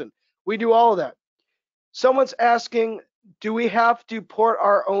Boston. We do all of that. Someone's asking, do we have to port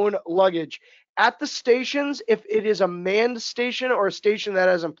our own luggage? At the stations, if it is a manned station or a station that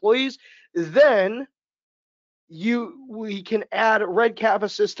has employees, then we can add red cap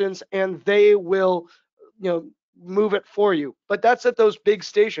assistants and they will move it for you. But that's at those big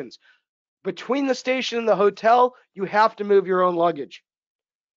stations. Between the station and the hotel, you have to move your own luggage.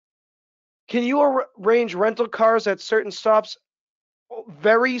 Can you arrange rental cars at certain stops?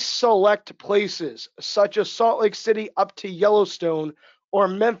 Very select places, such as Salt Lake City up to Yellowstone, or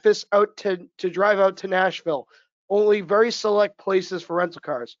Memphis out to drive out to Nashville. Only very select places for rental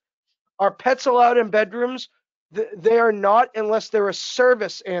cars. Are pets allowed in bedrooms? They are not unless they're a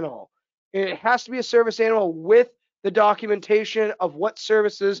service animal. And it has to be a service animal with the documentation of what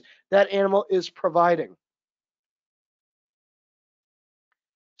services that animal is providing.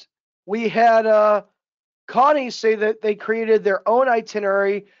 We had Connie say that they created their own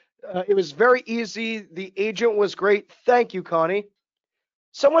itinerary. It was very easy. The agent was great. Thank you, Connie.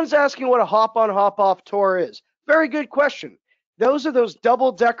 Someone's asking what a hop on, hop off tour is. Very good question. Those are those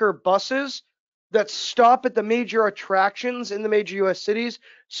double decker buses that stop at the major attractions in the major US cities.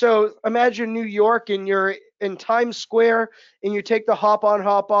 So imagine New York and you're in Times Square and you take the hop on,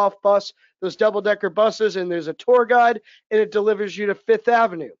 hop off bus, those double decker buses, and there's a tour guide and it delivers you to Fifth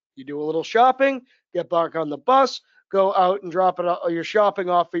Avenue. You do a little shopping, get back on the bus, go out and drop your shopping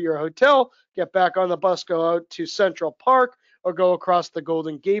off at your hotel, get back on the bus, go out to Central Park, or go across the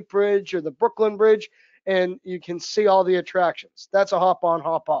Golden Gate Bridge or the Brooklyn Bridge, and you can see all the attractions. That's a hop on,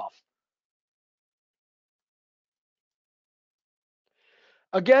 hop off.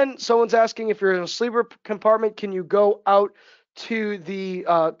 Again, someone's asking, if you're in a sleeper compartment, can you go out to the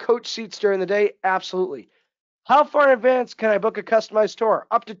coach seats during the day? Absolutely. How far in advance can I book a customized tour?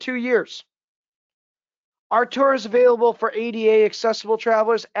 Up to 2 years. Are tours available for ADA accessible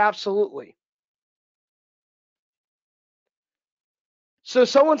travelers? Absolutely. So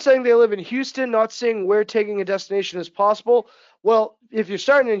someone's saying they live in Houston, not saying where taking a destination is possible. Well, if you're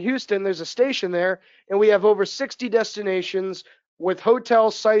starting in Houston, there's a station there, and we have over 60 destinations with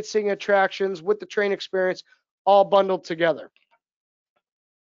hotels, sightseeing attractions, with the train experience, all bundled together.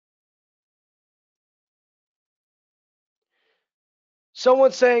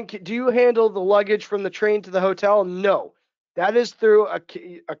 Someone's saying, do you handle the luggage from the train to the hotel? No. That is through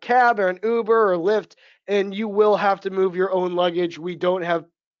a cab or an Uber or Lyft, and you will have to move your own luggage. We don't have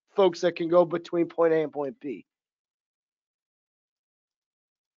folks that can go between point A and point B.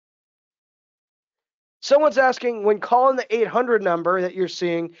 Someone's asking, when calling the 800 number that you're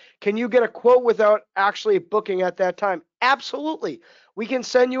seeing, can you get a quote without actually booking at that time? Absolutely. We can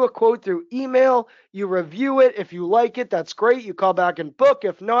send you a quote through email. You review it. If you like it, that's great. You call back and book.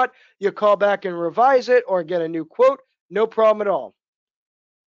 If not, you call back and revise it or get a new quote. No problem at all.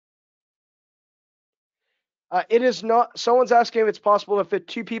 It is not. Someone's asking if it's possible to fit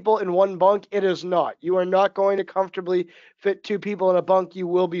two people in one bunk. It is not. You are not going to comfortably fit two people in a bunk. You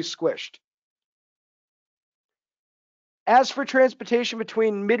will be squished. As for transportation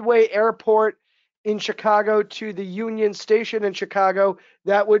between Midway Airport in Chicago to the Union Station in Chicago,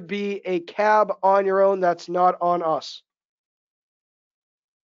 that would be a cab on your own. That's not on us.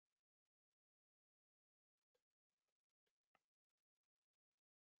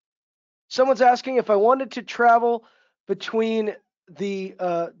 Someone's asking if I wanted to travel between the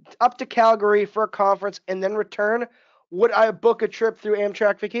up to Calgary for a conference and then return, would I book a trip through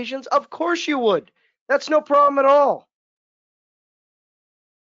Amtrak Vacations? Of course you would. That's no problem at all.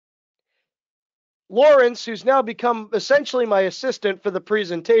 Lawrence, who's now become essentially my assistant for the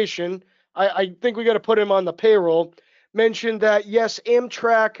presentation, I think we got to put him on the payroll, mentioned that yes,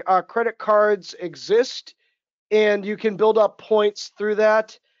 Amtrak credit cards exist and you can build up points through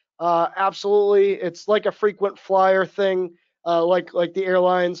that. Absolutely, it's like a frequent flyer thing, like the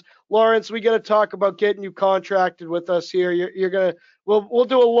airlines. Lawrence, we got to talk about getting you contracted with us here. You're gonna we'll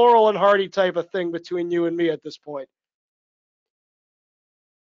do a Laurel and Hardy type of thing between you and me at this point.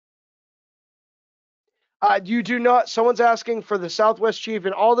 You do not. Someone's asking for the Southwest Chief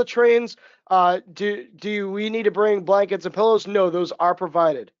and all the trains. Do we need to bring blankets and pillows? No, those are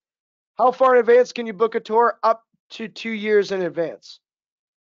provided. How far in advance can you book a tour? Up to 2 years in advance.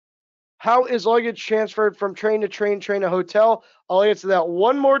 How is luggage transferred from train to train, train to hotel? I'll answer that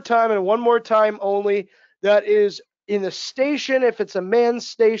one more time and one more time only. That is in the station. If it's a manned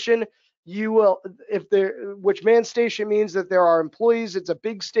station, you will, if there, which manned station means that there are employees, it's a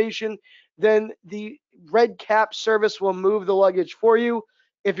big station, then the red cap service will move the luggage for you.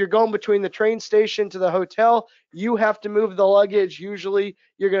 If you're going between the train station to the hotel, you have to move the luggage. Usually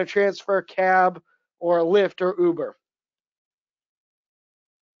you're going to transfer cab or Lyft or Uber.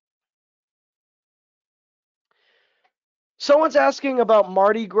 Someone's asking about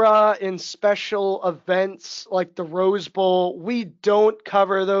Mardi Gras and special events like the Rose Bowl. We don't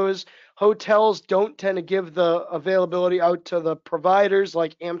cover those. Hotels don't tend to give the availability out to the providers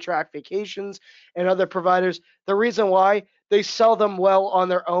like Amtrak Vacations and other providers. The reason why they sell them well on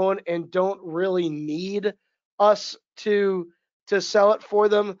their own and don't really need us to sell it for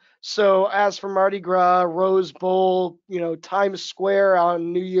them. So as for Mardi Gras, Rose Bowl, Times Square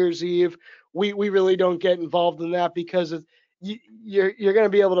on New Year's Eve, we really don't get involved in that because you're going to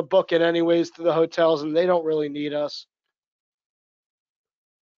be able to book it anyways to the hotels, and they don't really need us.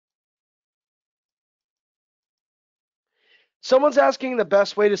 Someone's asking the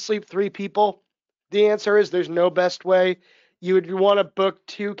best way to sleep 3 people. The answer is there's no best way. You would want to book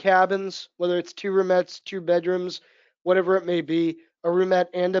 2 cabins, whether it's 2 roomettes, 2 bedrooms, whatever it may be, a roomette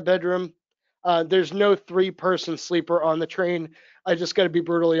and a bedroom. There's no 3-person sleeper on the train. I just got to be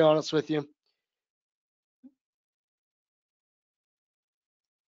brutally honest with you.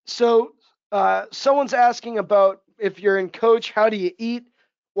 So, someone's asking about if you're in coach, how do you eat?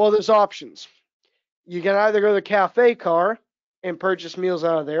 Well, there's options. You can either go to the cafe car and purchase meals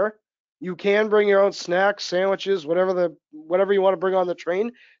out of there. You can bring your own snacks, sandwiches, whatever you want to bring on the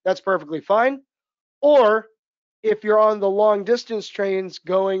train. That's perfectly fine. Or if you're on the long distance trains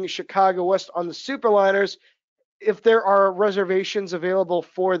going Chicago West on the superliners, if there are reservations available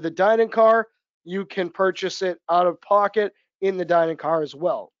for the dining car, you can purchase it out of pocket in the dining car as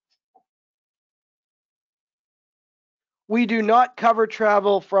well. We do not cover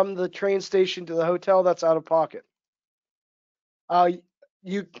travel from the train station to the hotel. That's out of pocket. Uh,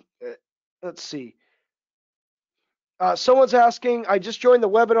 you let's see. Someone's asking, I just joined the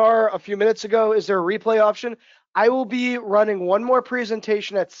webinar a few minutes ago. Is there a replay option? I will be running one more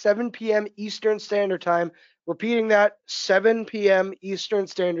presentation at 7 p.m. Eastern Standard Time. Repeating that, 7 p.m. Eastern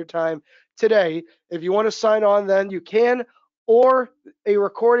Standard Time today. If you want to sign on, then you can, or a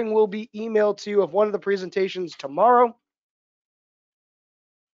recording will be emailed to you of one of the presentations tomorrow.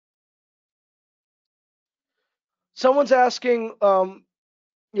 Someone's asking, are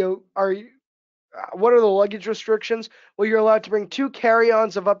you what are the luggage restrictions? Well, you're allowed to bring 2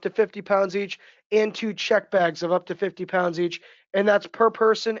 carry-ons of up to 50 pounds each and 2 check bags of up to 50 pounds each, and that's per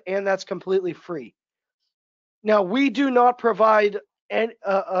person, and that's completely free. Now, we do not provide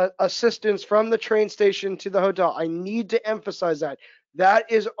assistance from the train station to the hotel. I need to emphasize that.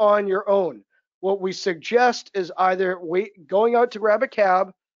 That is on your own. What we suggest is either going out to grab a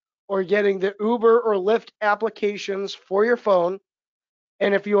cab or getting the Uber or Lyft applications for your phone.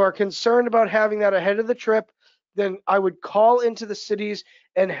 And if you are concerned about having that ahead of the trip, then I would call into the cities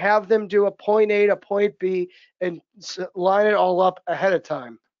and have them do a point A to point B and line it all up ahead of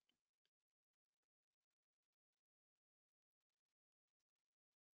time.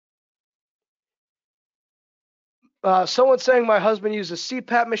 Someone's saying my husband used a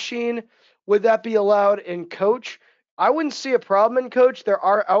CPAP machine. Would that be allowed in coach? I wouldn't see a problem in coach. There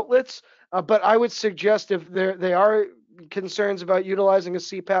are outlets, but I would suggest if they are concerns about utilizing a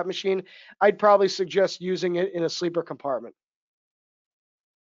CPAP machine, I'd probably suggest using it in a sleeper compartment.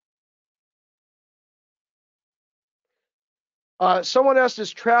 Someone asked,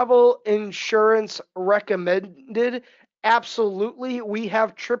 is travel insurance recommended? Absolutely, we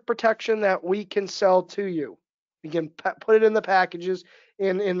have trip protection that we can sell to you. We can put it in the packages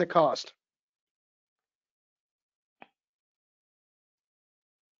in the cost.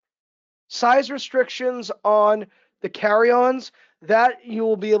 Size restrictions on the carry-ons that you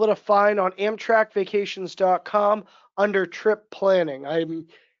will be able to find on amtrakvacations.com under trip planning. I'm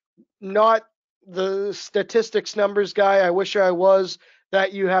not the statistics numbers guy. I wish I was.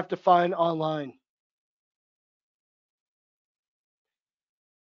 That you have to find online.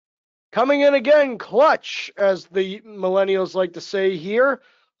 Coming in again, clutch, as the millennials like to say here.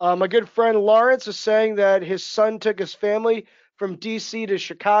 My good friend Lawrence is saying that his son took his family from DC to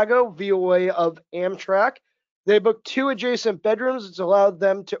Chicago via way of Amtrak. They booked two adjacent bedrooms, which allowed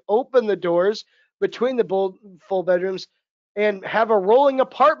them to open the doors between the full bedrooms and have a rolling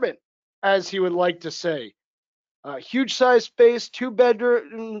apartment, as he would like to say. Huge size space, two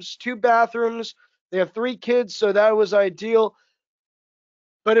bedrooms, two bathrooms. They have three kids, so that was ideal.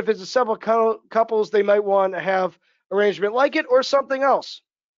 But if it's a several couples, they might want to have arrangement like it or something else.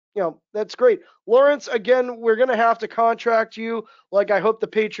 That's great. Lawrence, again, we're going to have to contract you. Like I hope the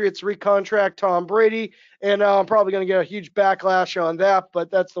Patriots recontract Tom Brady, and I'm probably going to get a huge backlash on that, but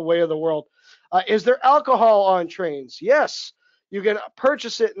that's the way of the world. Is there alcohol on trains? Yes. You can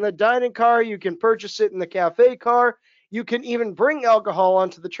purchase it in the dining car. You can purchase it in the cafe car. You can even bring alcohol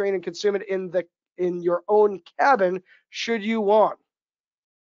onto the train and consume it in your own cabin should you want.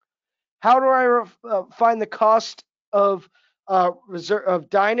 How do I find the cost of of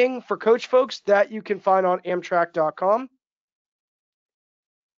dining for coach folks? That you can find on Amtrak.com.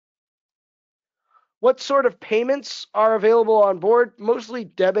 What sort of payments are available on board? Mostly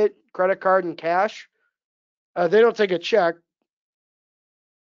debit, credit card, and cash. They don't take a check.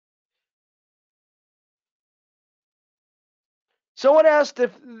 Someone asked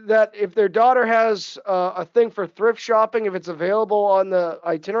if their daughter has a thing for thrift shopping, if it's available on the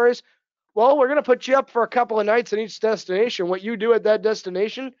itineraries. Well, we're going to put you up for a couple of nights in each destination. What you do at that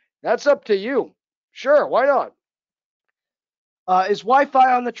destination, that's up to you. Sure, why not? Is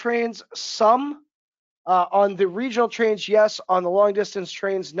Wi-Fi on the trains? Some. On the regional trains, yes. On the long distance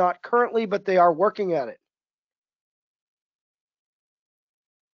trains, not currently, but they are working at it.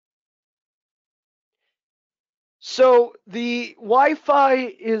 So the Wi-Fi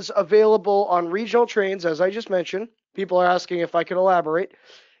is available on regional trains, as I just mentioned. People are asking if I could elaborate.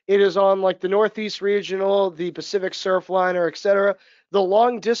 It is on like the Northeast Regional, the Pacific Surfliner, etc. The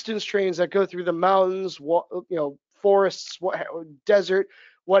long distance trains that go through the mountains, forests, desert,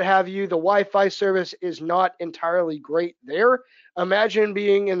 what have you. The Wi-Fi service is not entirely great there. Imagine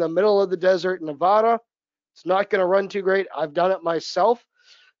being in the middle of the desert in Nevada. It's not going to run too great. I've done it myself.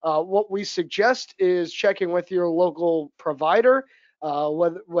 What we suggest is checking with your local provider,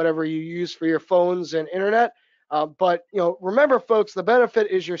 whatever you use for your phones and internet. But remember, folks, the benefit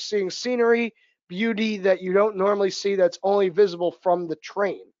is you're seeing scenery, beauty that you don't normally see that's only visible from the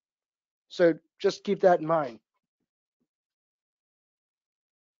train. So just keep that in mind.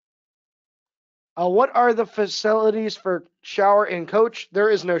 What are the facilities for shower in coach? There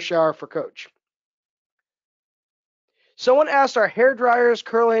is no shower for coach. Someone asked, are hair dryers,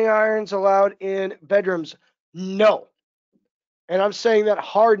 curling irons allowed in bedrooms? No. And I'm saying that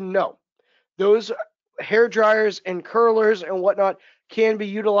hard no. Those hair dryers and curlers and whatnot can be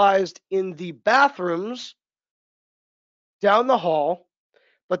utilized in the bathrooms down the hall,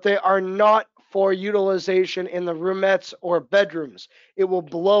 but they are not for utilization in the roomettes or bedrooms. It will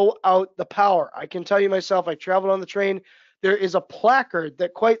blow out the power. I can tell you myself, I traveled on the train. There is a placard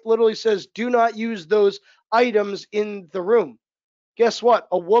that quite literally says, do not use those items in the room. Guess what?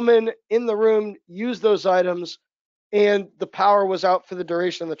 A woman in the room used those items and the power was out for the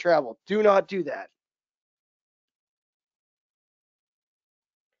duration of the travel. Do not do that.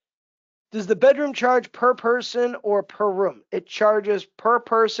 Does the bedroom charge per person or per room? It charges per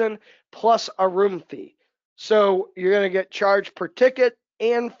person plus a room fee. So you're going to get charged per ticket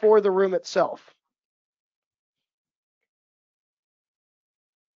and for the room itself.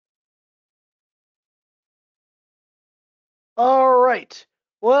 All right.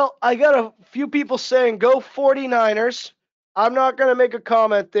 Well, I got a few people saying go 49ers. I'm not going to make a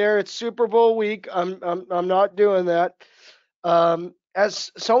comment there. It's Super Bowl week. I'm not doing that.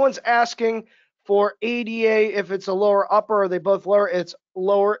 As someone's asking for ADA, if it's a lower upper, are they both lower? It's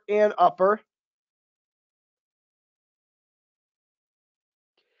lower and upper.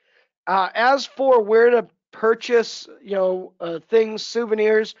 As for where to purchase, things,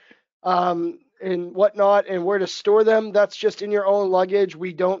 souvenirs, and whatnot, and where to store them, that's just in your own luggage.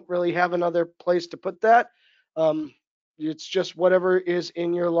 We don't really have another place to put that. Um, it's just whatever is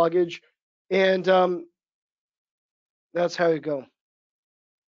in your luggage. And That's how you go.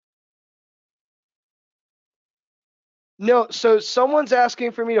 No, so someone's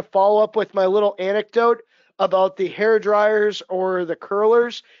asking for me to follow up with my little anecdote about the hair dryers or the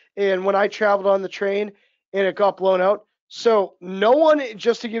curlers, and when I traveled on the train and it got blown out. So no one,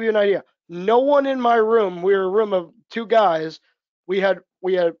 just to give you an idea, no one in my room. We were a room of two guys. We had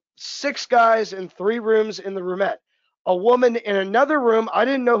six guys in three rooms in the roomette. A woman in another room, I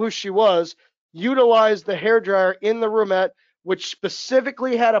didn't know who she was, utilized the hair dryer in the roomette, which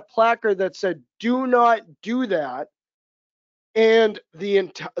specifically had a placard that said, "Do not do that." And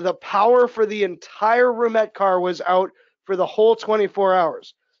the power for the entire roomette car was out for the whole 24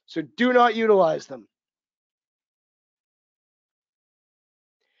 hours. So do not utilize them.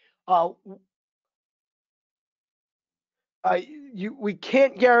 Uh, we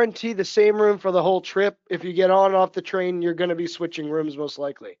can't guarantee the same room for the whole trip. If you get on and off the train, you're going to be switching rooms most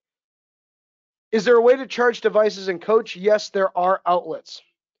likely. Is there a way to charge devices in coach? Yes, there are outlets.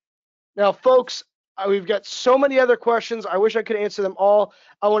 Now, folks, we've got so many other questions. I wish I could answer them all.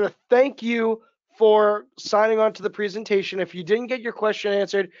 I want to thank you for signing on to the presentation. If you didn't get your question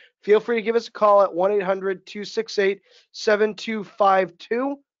answered, feel free to give us a call at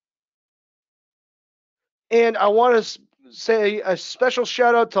 1-800-268-7252. And I want to say a special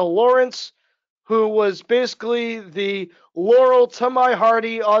shout out to Lawrence, who was basically the Laurel to my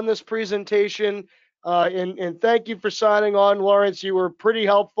Hardy on this presentation. And thank you for signing on, Lawrence. You were pretty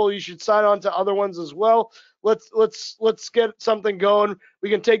helpful. You should sign on to other ones as well. Let's get something going. We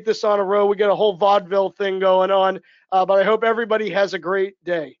can take this on a row. We got a whole vaudeville thing going on. But I hope everybody has a great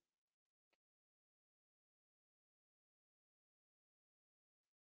day.